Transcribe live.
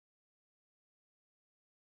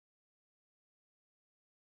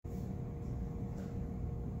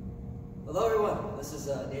Hello everyone, this is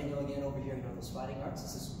Daniel again over here at Northwest Fighting Arts.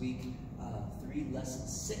 This is week 3, lesson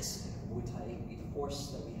 6 in the Muay Thai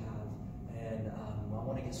course that we have. And I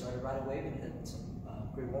want to get started right away. We're going to hit some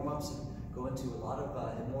great warm-ups and go into a lot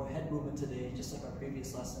of more head movement today, just like our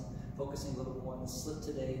previous lesson, focusing a little bit more on the slip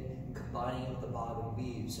today and combining it with the bob and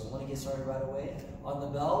weave. So I want to get started right away. On the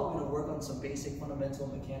bell, we're going to work on some basic fundamental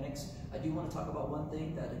mechanics. I do want to talk about one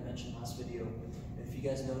thing that I mentioned last video. If you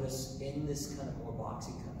guys notice, in this kind of more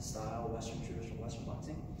boxing kind of style, traditional Western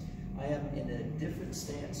boxing, I am in a different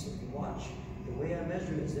stance. So if you watch, the way I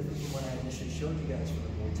measure it is different from what I initially showed you guys for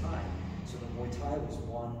the Muay Thai. So the Muay Thai was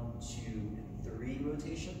 1, 2, and 3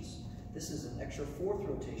 rotations. This is an extra 4th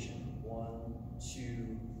rotation, 1,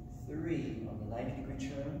 2, 3 on the 90-degree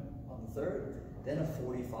turn on the 3rd, then a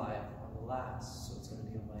 45 on the last. So it's going to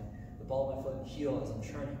be on the ball of my foot and heel as I'm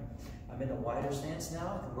turning. I'm in a wider stance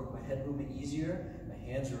now. I can work my head movement easier. My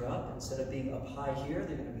hands are up. Instead of being up high here,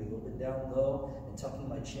 they're going to be a little bit down low and tucking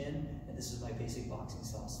my chin. And this is my basic boxing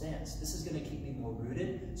style stance. This is going to keep me more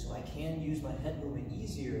rooted, so I can use my head movement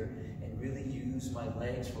easier and really use my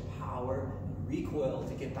legs for power and recoil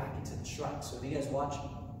to get back into the strike. So if you guys watch,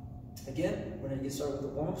 again, we're going to get started with the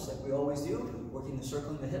warm-ups like we always do, working the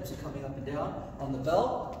circling the hips and coming up and down. On the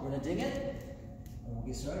bell, we're going to ding it, and we'll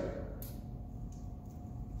get started.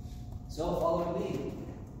 So follow me,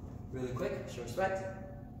 really quick, show respect.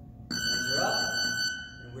 Hands are up,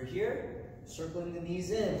 and we're here, circling the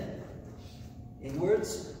knees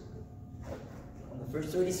inwards on the first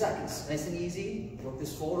 30 seconds. Nice and easy, work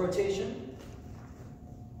this full rotation,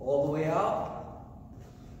 all the way out,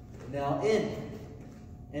 and now in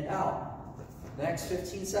and out. Next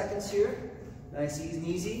 15 seconds here, nice, easy and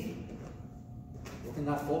easy. Working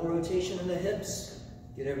that full rotation in the hips,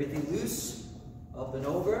 get everything loose, up and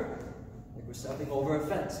over. Like we're stepping over a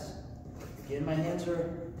fence. Again, my hands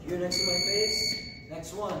are here next to my face.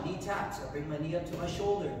 Next one, knee taps. I bring my knee up to my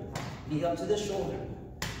shoulder. Knee up to the shoulder.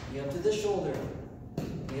 Knee up to the shoulder.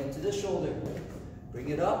 Knee up to the shoulder. Bring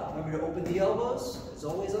it up. Remember to open the elbows. As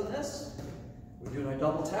always on this, we're doing our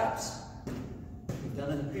double taps. We've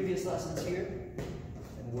done it in the previous lessons here.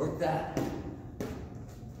 And work that.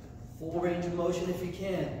 Full range of motion if you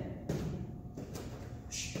can.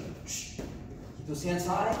 Keep those hands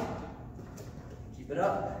high. Keep it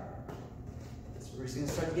up. So we're just going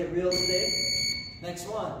to start to get real today. Next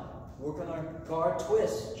one, work on our guard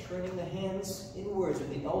twist, turning the hands inwards or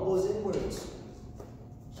the elbows inwards.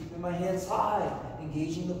 Keeping my hands high,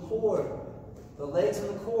 engaging the core. The legs and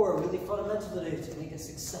the core are really fundamental today to make a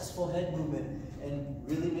successful head movement and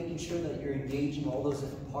really making sure that you're engaging all those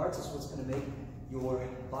different parts is what's going to make your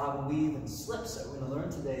bob and weave and slips that we're going to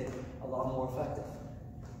learn today a lot more effective.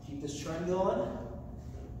 Keep this turn going.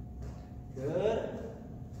 Good.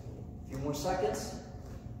 A few more seconds.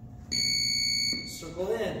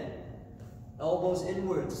 Circle in. Elbows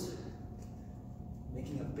inwards.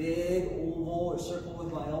 Making a big oval or circle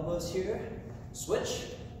with my elbows here. Switch.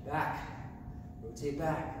 Back. Rotate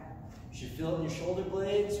back. You should feel it in your shoulder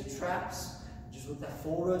blades, your traps, just with that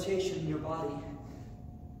full rotation in your body.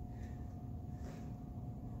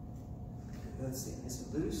 Good. Stay nice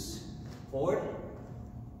and loose. Forward.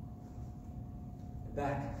 And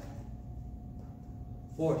back.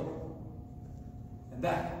 Forward and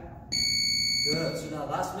back. Good. So now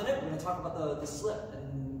last minute, we're going to talk about the slip.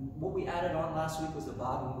 And what we added on last week was the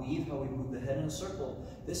bob and weave, how we move the head in a circle.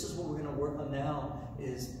 This is what we're going to work on now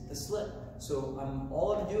is the slip. So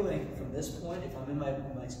all I'm doing from this point, if I'm in my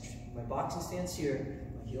boxing stance here,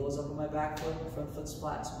 my heel is up on my back foot, my front foot's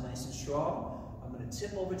flat, so nice and strong. I'm going to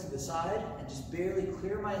tip over to the side and just barely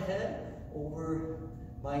clear my head over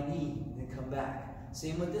my knee, and then come back.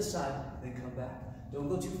 Same with this side, then come back. Don't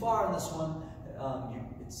go too far on this one.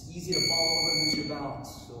 It's easy to fall over and lose your balance.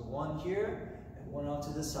 So one here and one out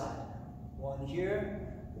to the side. One here,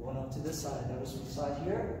 one out to the side. Notice from the side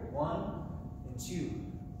here, 1 and 2.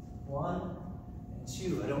 1 and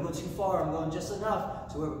 2. I don't go too far. I'm going just enough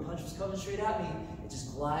to where the punch was coming straight at me. It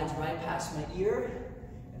just glides right past my ear,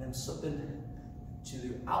 and I'm slipping to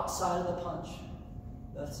the outside of the punch.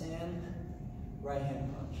 Left hand, right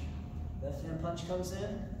hand punch. Left hand punch comes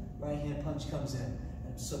in. Right hand punch comes in, and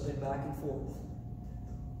I'm slipping back and forth.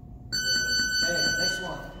 Okay, next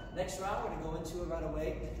one. Next round, we're going to go into it right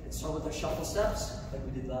away and start with our shuffle steps, like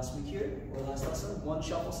we did last week here, or last lesson. One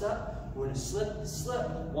shuffle step. We're going to slip, slip,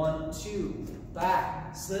 1, 2,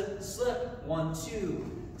 back, slip, slip, 1,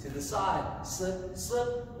 2, to the side, slip,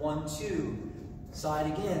 slip, 1, 2.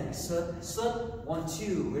 Side again, slip, slip, 1,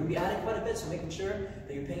 2. We're going to be adding quite a bit, so making sure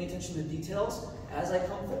that you're paying attention to the details. As I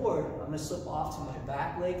come forward, I'm going to slip off to my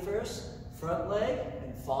back leg first, front leg,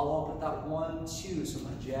 and follow up with that 1, 2. So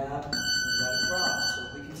my jab, right across. So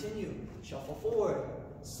we continue. Shuffle forward.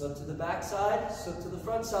 Slip to the back side, slip to the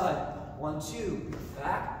front side. 1, 2,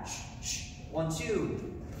 back, 1,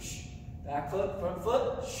 2. Back foot, front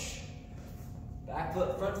foot, back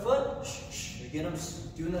foot, front foot. Again, I'm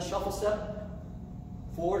doing that shuffle step.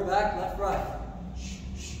 Forward, back, left, right.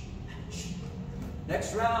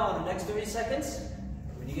 Next round, the next 30 seconds,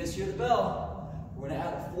 when you guys hear the bell, we're gonna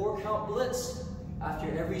add a 4-count blitz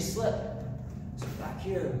after every slip. So back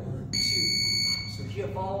here, 1, 2. So here,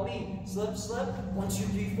 follow me. Slip, slip, 1, 2,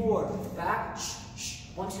 3, 4. Back,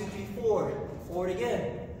 1, 2, 3, 4. Forward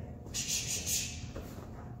again.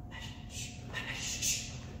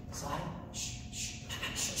 Slide.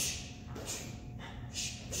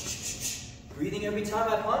 Breathing every time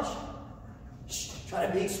I punch. Try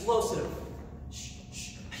to be explosive.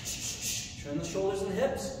 Turn the shoulders and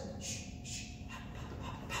hips.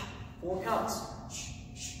 4 counts.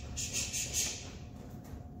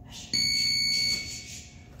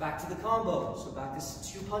 Back to the combo. So back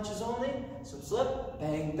to 2 punches only. So slip,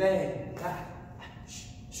 bang, bang, back.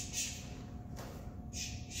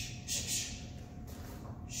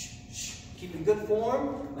 Keep in good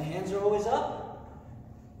form. My hands are always up.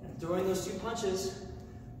 And throwing those 2 punches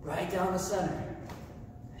right down the center.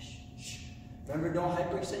 Remember, don't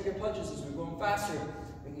hyperextend your punches as we're going faster.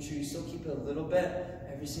 Making sure you still keep it a little bent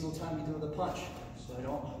every single time you throw the punch. So I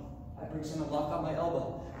don't hyperextend and lock out my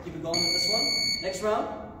elbow. Keep it going on this one. Next round,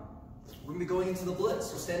 we're going to be going into the blitz.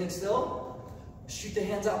 So standing still, shoot the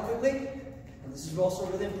hands out quickly. And this is also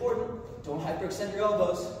really important. Don't hyperextend your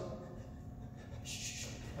elbows.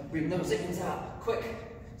 And bring those hands out quick.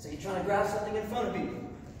 So you're trying to grab something in front of you.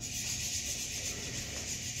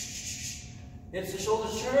 Hips to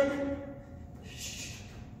shoulders turn.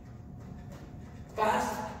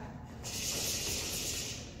 Fast.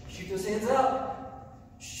 Shoot those hands out.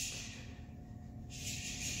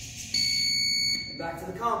 And back to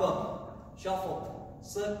the combo. Shuffle.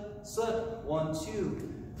 Slip, slip. 1,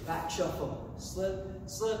 2. Back shuffle. Slip,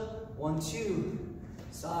 slip. 1, 2.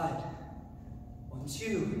 Side. 1,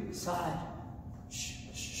 2. Side.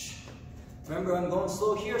 Remember, I'm going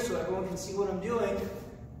slow here so everyone can see what I'm doing.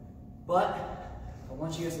 But I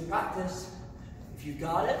want you guys to practice. If you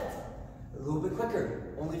got it, a little bit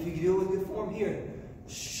quicker. Only if you can do it with good form here.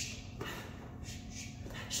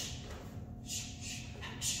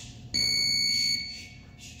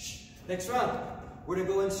 Next round, we're going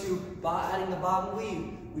to go into adding the bob and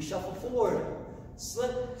weave. We shuffle forward.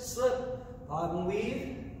 Slip, slip, bob and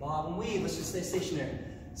weave, bob and weave. Let's just stay stationary.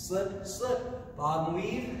 Slip, slip, bob and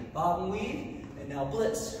weave, bob and weave. And now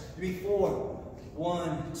blitz. 3, 4.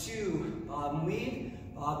 1, 2, bob and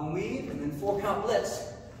weave, and then 4-count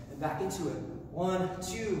blitz. And back into it. 1,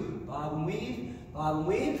 2, bob and weave,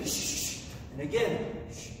 and again.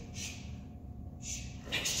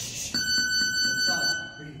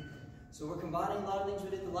 So we're combining a lot of things we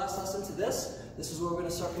did the last lesson to this. This is where we're going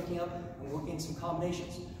to start picking up and working some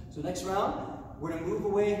combinations. So next round, we're going to move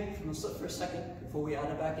away from the slip for a second before we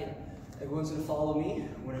add it back in. Everyone's going to follow me.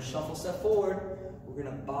 We're going to shuffle step forward. We're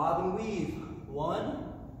going to bob and weave.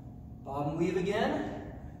 1, bob and weave again.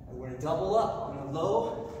 And we're going to double up on a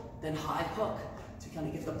low, then high hook to kind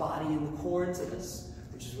of get the body and the core into this,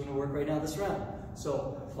 which is going to work right now this round.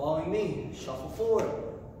 So following me, shuffle forward,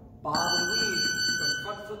 bob and weave from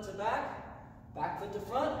front foot to back foot to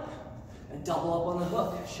front, and double up on the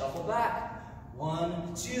hook. Shuffle back.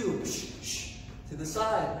 1, 2, to the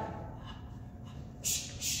side.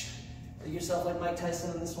 Think yourself like Mike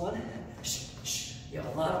Tyson on this one. You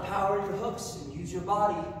have a lot of power in your hooks, and use your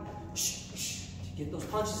body to get those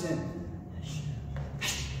punches in.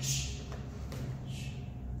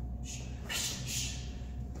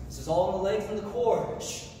 This is all in the legs and the core.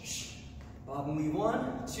 Bob and weave.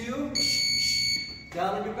 1, 2.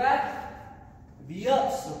 Down on your back. V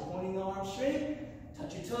up, so pointing the arms straight.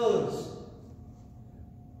 Touch your toes.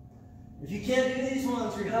 If you can't do these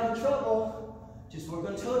ones, you're having trouble, just work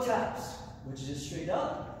on toe taps, which is just straight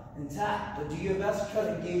up and tap. But do your best to try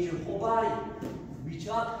to engage your whole body. Reach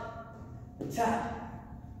up and tap.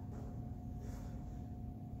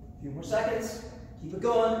 A few more seconds. Keep it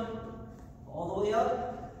going. All the way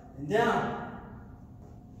up and down.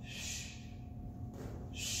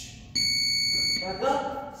 Back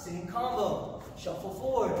up. Same combo. Shuffle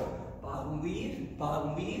forward. Bob and weave,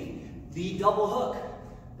 lead double hook.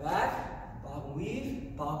 Back, bob and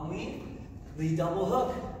weave, lead double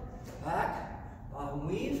hook. Back, bob and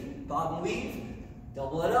weave,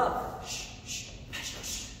 double it up.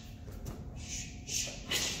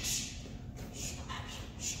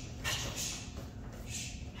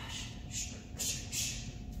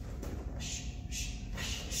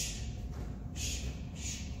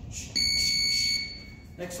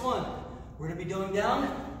 Next one, we're gonna be going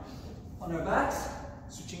down on our backs,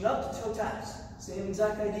 switching up to toe taps. Same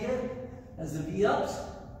exact idea as the V-ups.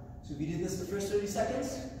 So if you did this the first 30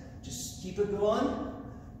 seconds, just keep it going,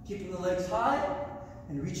 keeping the legs high,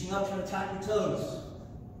 and reaching up trying to tap your toes.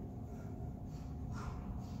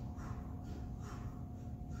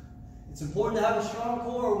 It's important to have a strong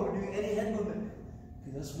core when we're doing any head movement,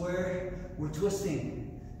 because that's where we're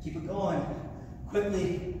twisting. Keep it going.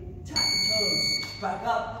 Quickly tap your toes. Back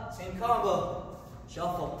up. Same combo.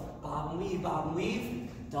 Shuffle. Bob and weave, bob and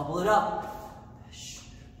weave. Double it up.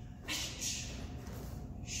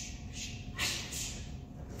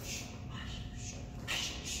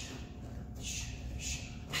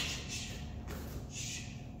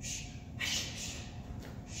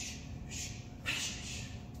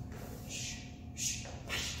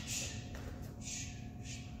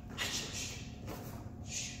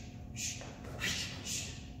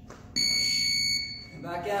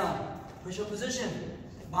 Back down. Push-up position.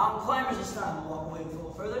 Mountain climbers this time. We'll walk away a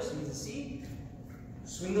little further so you can see.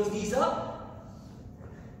 Swing those knees up.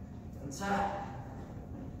 And tap.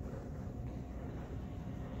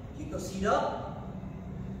 Keep those feet up.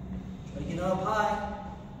 Try to get up high.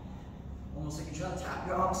 Almost like you're trying to tap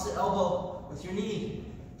your opposite elbow with your knee.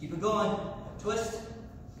 Keep it going. Twist.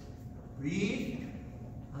 Breathe.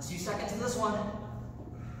 Last few seconds of this one.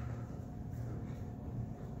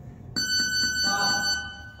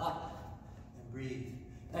 Breathe.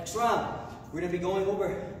 Next round, we're going to be going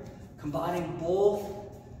over combining both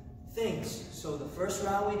things. So the first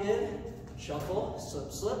round we did, shuffle,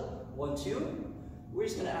 slip, slip, 1, 2. We're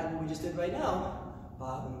just going to add what we just did right now.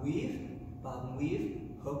 Bob and weave,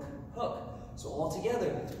 hook, hook. So all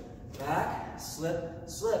together, back, slip,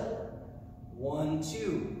 slip, 1,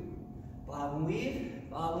 2. Bob and weave,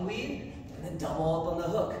 and then double up on the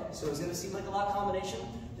hook. So it's going to seem like a lot of combination.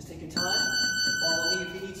 Just take your time and follow me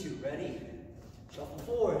if you need to. Ready? Shuffle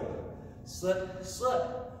forward, slip, slip,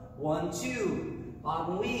 1, 2, bob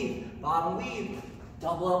and weave,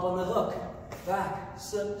 double up on the hook, back,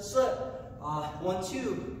 slip, slip, 1,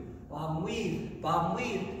 2, bob and weave,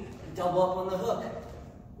 and double up on the hook,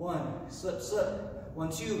 1, slip, slip,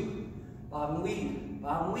 1, 2, bob and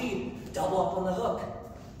weave, double up on the hook,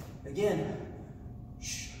 again,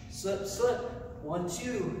 slip, slip, 1,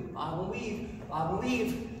 2, bob and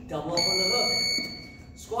weave, double up on the hook,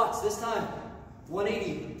 squats this time.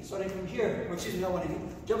 180, starting from here, or excuse me, not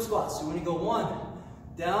 180, jump squats. So when you go 1,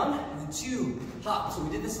 down, and then 2, hop. So we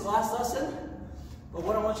did this the last lesson, but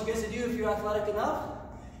what I want you guys to do if you're athletic enough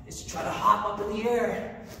is to try to hop up in the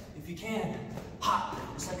air if you can. Hop,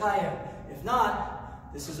 just like I am. If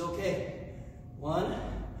not, this is okay. 1,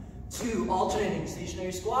 2, alternating,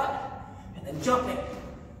 stationary squat, and then jumping.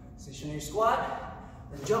 Stationary squat,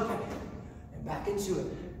 then jumping, and back into it.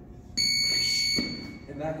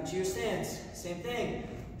 And back into your stance. Same thing.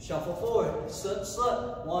 Shuffle forward. Slip,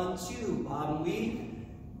 slip. 1, 2. Bob and weave.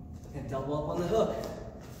 And double up on the hook.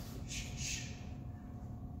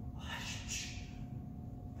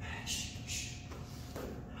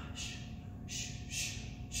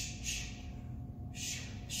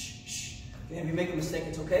 Okay, if you make a mistake,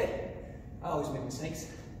 it's okay. I always make mistakes.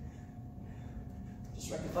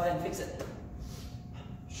 Just rectify and fix it.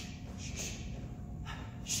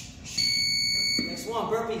 Next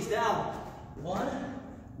one, burpees down. 1,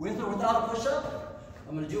 with or without a push-up.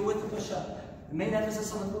 I'm going to do it with the push-up. The main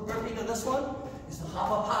emphasis on the burpee to this one is to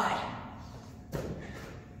hop up high.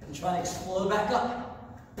 And try to explode back up.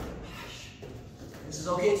 This is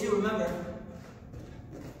okay too, remember.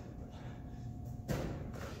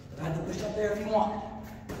 Add the push-up there if you want.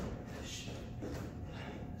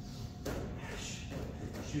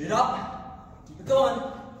 Shoot it up. Keep it going.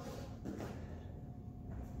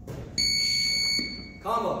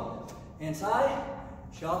 Combo. Hands high.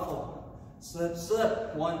 Shuffle. Slip,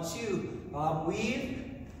 slip. 1, 2. Bob,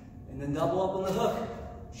 weave. And then double up on the hook.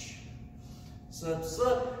 Slip,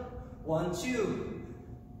 slip. 1, 2.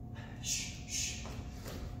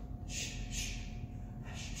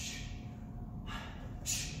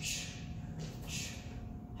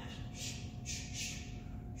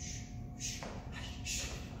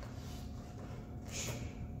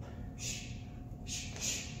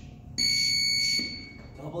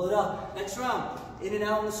 Double it up. Next round, in and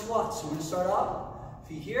out in the squats. So we're going to start off,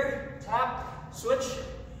 feet here, tap, switch,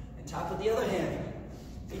 and tap with the other hand.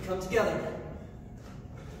 Feet come together.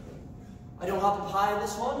 I don't hop up high in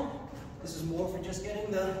this one. This is more for just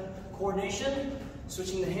getting the coordination,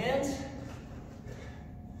 switching the hands.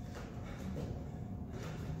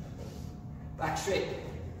 Back straight.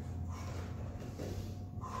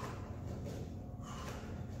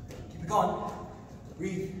 Keep it going.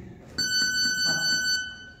 Breathe.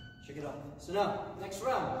 Shake it off. So now, next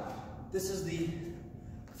round. This is the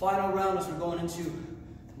final round as we're going into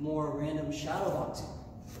more random shadow boxing.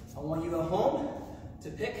 I want you at home to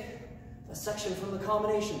pick a section from the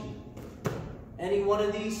combination. Any one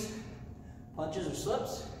of these punches or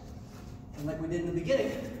slips, and like we did in the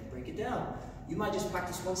beginning, break it down. You might just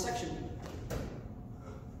practice one section.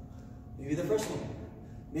 Maybe the first one.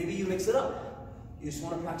 Maybe you mix it up. You just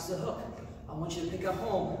want to practice the hook. I want you to pick at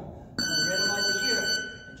home. I'm going to randomize it here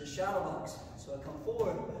and just shadow box. So I come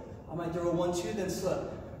forward. I might throw a 1-2, then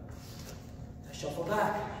slip. I shuffle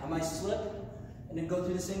back. I might slip and then go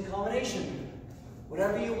through the same combination.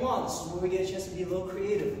 Whatever you want. This is where we get a chance to be a little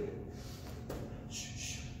creative.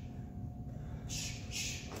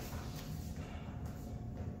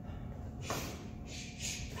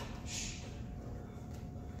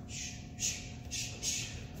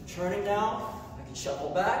 Turning now, I can shuffle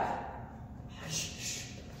back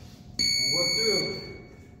and work through.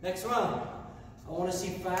 Next round, I want to see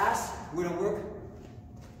fast. We're going to work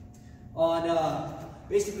on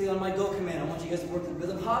basically on my go command. I want you guys to work the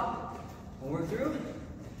rhythm hop and work through,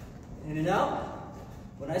 in and out.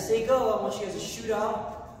 When I say go, I want you guys to shoot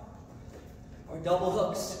out our double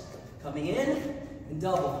hooks. Coming in and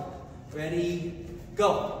double. Ready,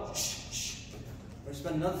 go. We're going to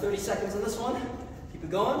spend another 30 seconds on this one. Keep it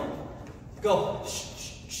going. Go.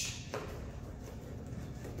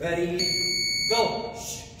 Ready. Go.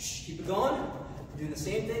 Keep it going. We're doing the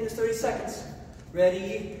same thing. There's 30 seconds.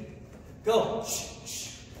 Ready. Go.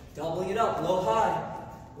 Doubling it up. Low, high.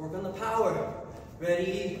 Work on the power.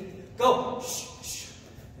 Ready. Go.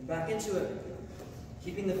 And back into it.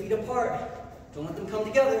 Keeping the feet apart. Don't let them come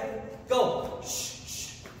together. Go.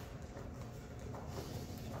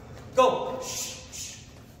 Go.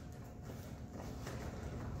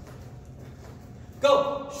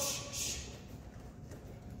 Go.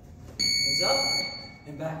 Hands up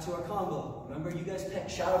and back to our combo. Remember, you guys pick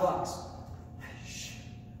shadow box.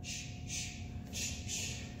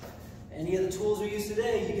 Any of the tools we use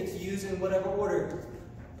today, you get to use in whatever order.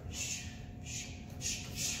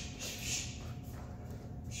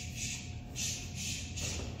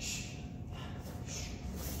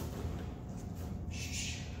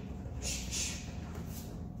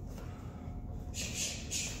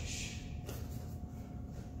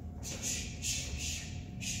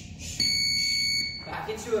 Back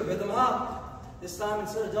into it, rhythm hop. This time,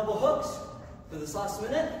 instead of double hooks, for this last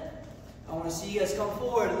minute, I want to see you guys come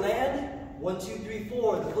forward, land, 1, 2, 3,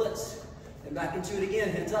 4, the blitz, and back into it again,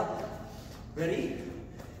 hands up. Ready?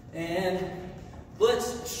 And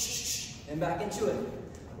blitz, and back into it.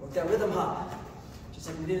 Work that rhythm hop, just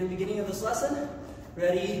like we did in the beginning of this lesson.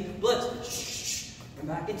 Ready? Blitz, and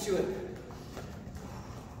back into it.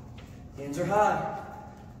 Hands are high.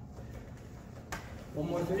 One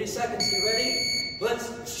more 30 seconds, get ready.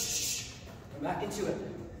 Blitz, and back into it.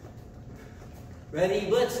 Ready,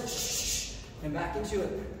 blitz, and back into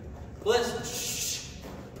it. Blitz,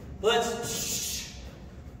 blitz,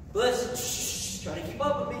 blitz. Try to keep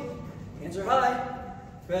up with me. Hands are high.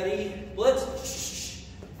 Ready, blitz,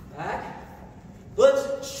 back,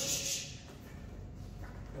 blitz.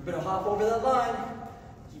 A bit of hop over that line.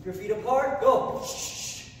 Keep your feet apart, go.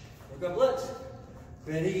 Work on blitz.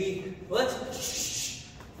 Ready, blitz.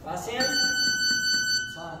 Last hands.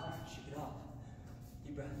 Time. Shake it off.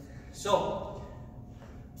 Deep breath. So,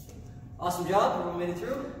 awesome job. Everyone made it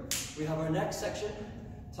through. We have our next section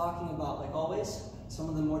talking about, like always, some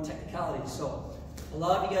of the more technicalities. So, a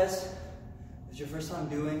lot of you guys, it's your first time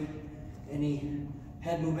doing any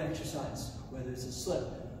head movement exercise, whether it's a slip,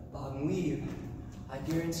 bob and weave. I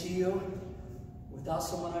guarantee you, without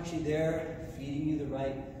someone actually there feeding you the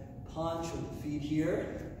right punch or the feed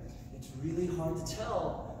here, it's really hard to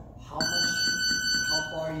tell how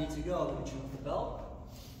far you need to go. Let me turn off the belt.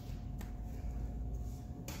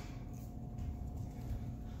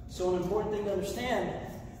 So an important thing to understand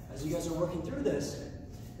as you guys are working through this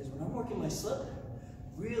is when I'm working my slip,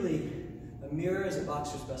 really a mirror is a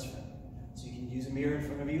boxer's best friend. So you can use a mirror in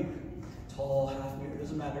front of you, tall, half mirror,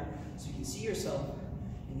 doesn't matter. So you can see yourself,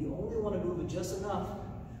 and you only want to move it just enough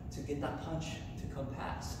to get that punch to come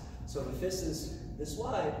past. So if a fist is this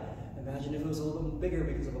wide, imagine if it was a little bit bigger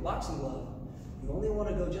because of a boxing glove. You only want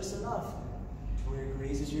to go just enough to where it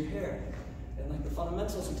grazes your hair. And like the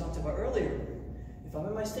fundamentals we talked about earlier, if I'm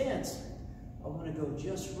in my stance, I want to go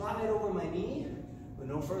just right over my knee, but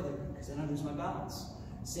no further, because then I lose my balance.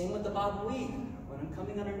 Same with the bob and weave. When I'm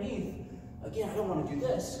coming underneath, again, I don't want to do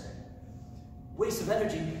this. Waste of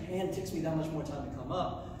energy, and it takes me that much more time to come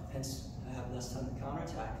up, hence I have less time to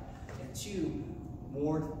counterattack. And two,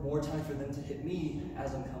 more time for them to hit me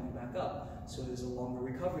as I'm coming back up. So there's a longer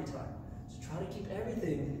recovery time. So try to keep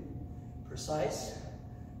everything precise,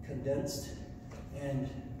 condensed, and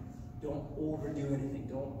don't overdo anything.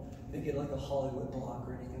 Don't make it like a Hollywood block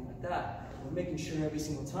or anything like that. We're making sure every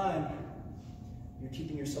single time you're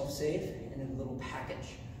keeping yourself safe and in a little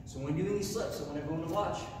package. So when doing these slips, I want everyone to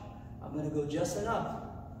watch. I'm going to go just enough,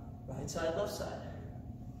 right side, left side.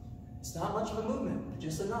 It's not much of a movement, but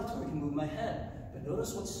just enough to where I can move my head. But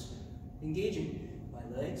notice what's engaging.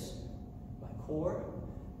 My legs, my core,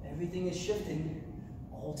 everything is shifting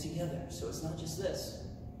all together. So it's not just this.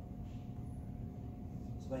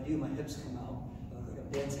 So if I do, my hips come out. I look like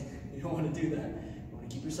I'm dancing. You don't want to do that. You want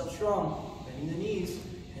to keep yourself strong, bending the knees,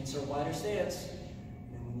 hence our wider stance.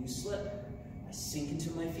 And then when you slip, I sink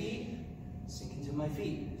into my feet, sink into my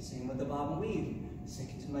feet. Same with the bob and weave.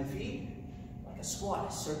 Sink into my feet, like a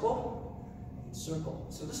squat. Circle, and circle.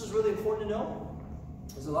 So this is really important to know.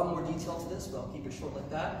 There's a lot more detail to this, but I'll keep it short like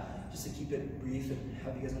that, just to keep it brief and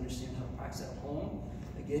have you guys understand how to practice at home.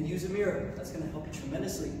 Again, use a mirror. That's going to help you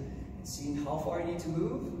tremendously in seeing how far you need to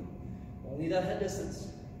move. Only that head distance.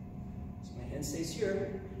 So my hand stays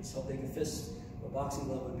here. It's how big a fist or a boxing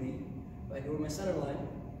glove would be. If I go to my center line,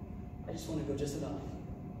 I just want to go just enough,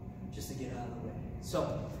 just to get out of the way.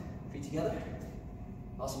 So, feet together.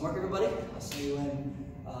 Awesome work, everybody. I'll see you in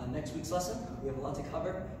next week's lesson. We have a lot to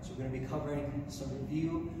cover, so we're going to be covering some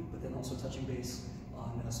review, but then also touching base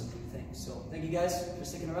on some new things. So, thank you guys for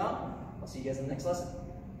sticking around. I'll see you guys in the next lesson.